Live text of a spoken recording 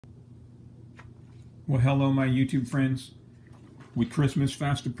Well, hello, my YouTube friends. With Christmas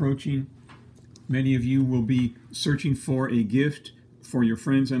fast approaching, many of you will be searching for a gift for your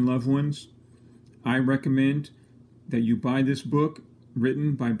friends and loved ones. I recommend that you buy this book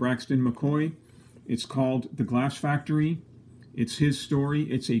written by Braxton McCoy. It's called The Glass Factory. It's his story.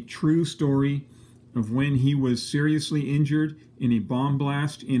 It's a true story of when he was seriously injured in a bomb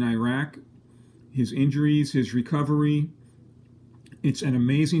blast in Iraq. His injuries, his recovery. It's an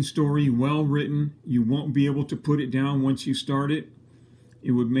amazing story, well written. You won't be able to put it down once you start it.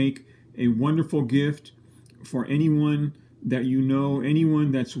 It would make a wonderful gift for anyone that you know,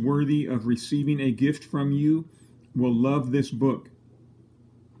 anyone that's worthy of receiving a gift from you will love this book.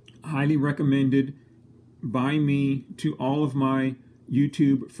 Highly recommended by me to all of my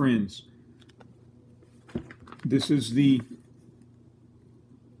YouTube friends. This is the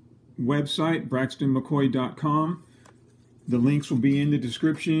website, braxtonmccoy.com. The links will be in the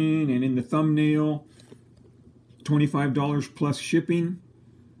description and in the thumbnail. $25 plus shipping.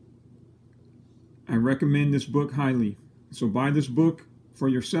 I recommend this book highly. So buy this book for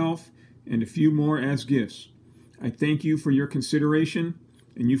yourself and a few more as gifts. I thank you for your consideration,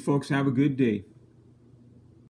 and you folks have a good day.